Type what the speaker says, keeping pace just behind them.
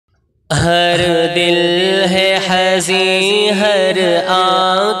ہر دل ہے حزین ہر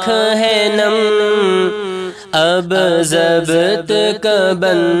آنکھ ہے نم، اب ضبط کا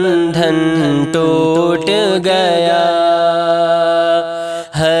بندھن ٹوٹ گیا۔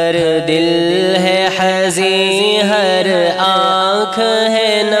 ہر دل ہے حزین ہر آنکھ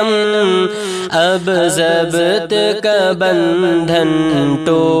ہے نم، اب ضبط کا بندھن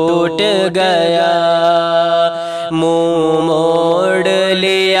ٹوٹ گیا۔ منہ موڑ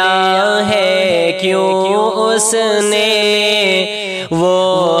لیا ہے کیوں اس نے،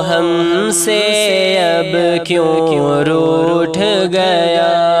 وہ ہم سے اب کیوں روٹھ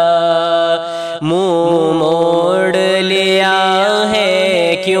گیا۔ منہ موڑ لیا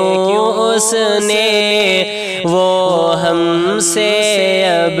ہے کیوں اس نے، وہ ہم سے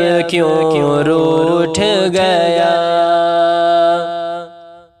اب کیوں روٹھ گیا۔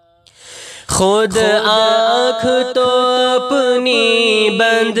 خود آنکھ تو اپنی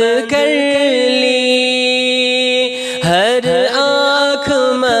بند کر لی، ہر آنکھ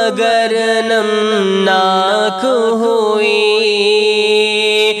مگر نمناک ہوئی۔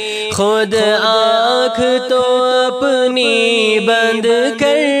 خود آنکھ تو اپنی بند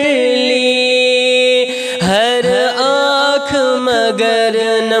کر لی، ہر آنکھ مگر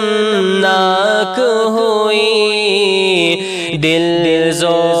نمناک ہوئی۔ دل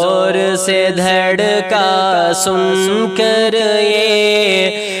زور سے دھڑکا سن کر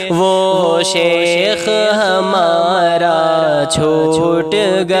یہ، وہ شیخ ہمارا چھوٹ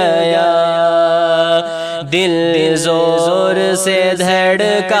گیا۔ دل زور سے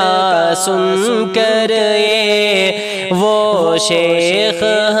دھڑکا سن کر یہ، وہ شیخ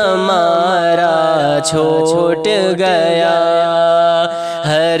ہمارا چھوٹ گیا۔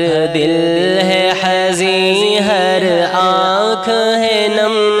 ہر دل ہے حزین ہر آنکھ ہے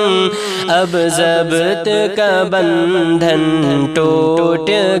نم، اب ضبط کا بندھن ٹوٹ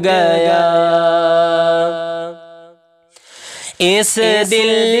گیا۔ اس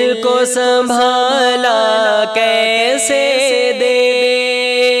دل کو سنبھالا کیسے دے،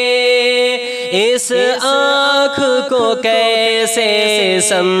 اس آنکھ کو کیسے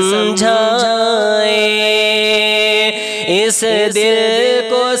سمجھائیں۔ اس دل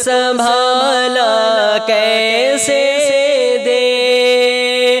کو سنبھالا کیسے دے،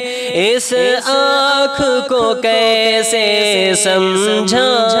 اس آنکھ کو کیسے سمجھائیں۔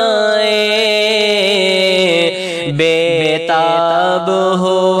 بے تاب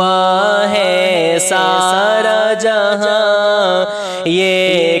ہوا ہے سارا جہاں،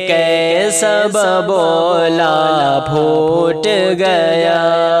 یہ کیسا ببولا پھوٹ گیا۔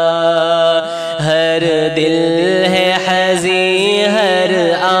 ہر دل ہے حزین ہر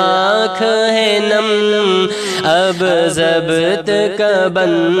آنکھ ہے نم، اب ضبط کا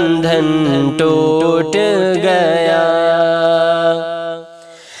بندھن ٹوٹ گیا۔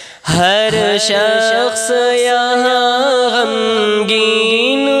 ہر شخص یہاں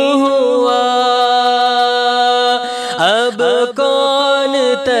غمگین ہوا، اب کون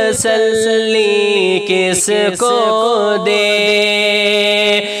تسلی کس کو دے۔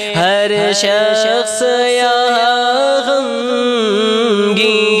 ہر شخص یہاں غمگین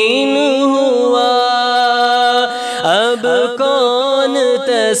ہوا، اب کون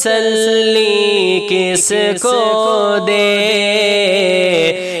تسلی کس کو دے۔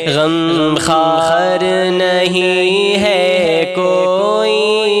 غم خار نہیں ہے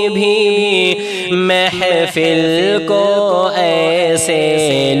کوئی بھی، محفل کو ایسے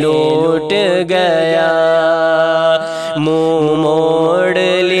لوٹ گیا۔ منہ موڑ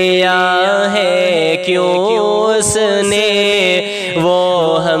لیا ہے کیوں اس نے،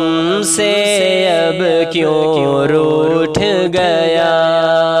 وہ ہم سے اب کیوں روٹھ گیا۔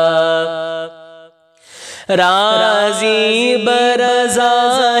 راضی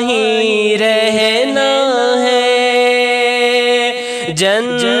برضا ہی رہنا ہے،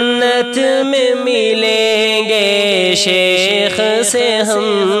 جنت میں ملیں گے شیخ سے ہم۔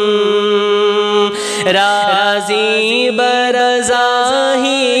 راضی برضا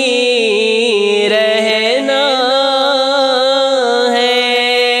ہی رہنا ہے،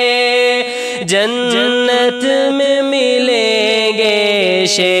 جنت میں ملیں گے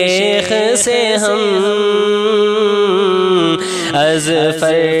شیخ سے ہم۔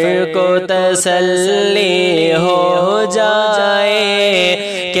 اظفر کو تسلی ہو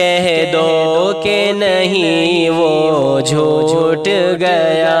جائے، کہہ دو کہ نہیں وہ جھوٹ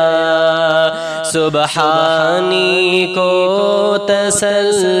گیا۔ سبحانی کو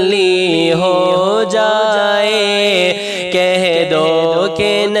تسلی ہو جائے، کہہ دو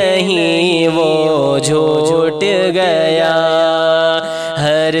کہ نہیں وہ جھوٹ گیا۔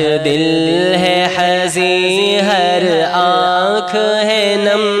 ہر دل ہے حزین ہر آنکھ ہے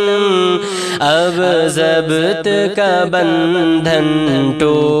نم، اب ضبط کا بندھن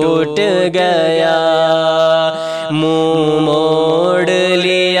ٹوٹ گیا، منہ موڑ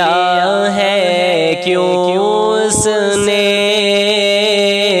لیا ہے کیوں اس نے،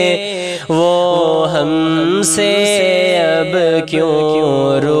 وہ ہم سے اب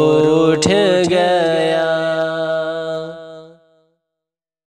کیوں روٹھ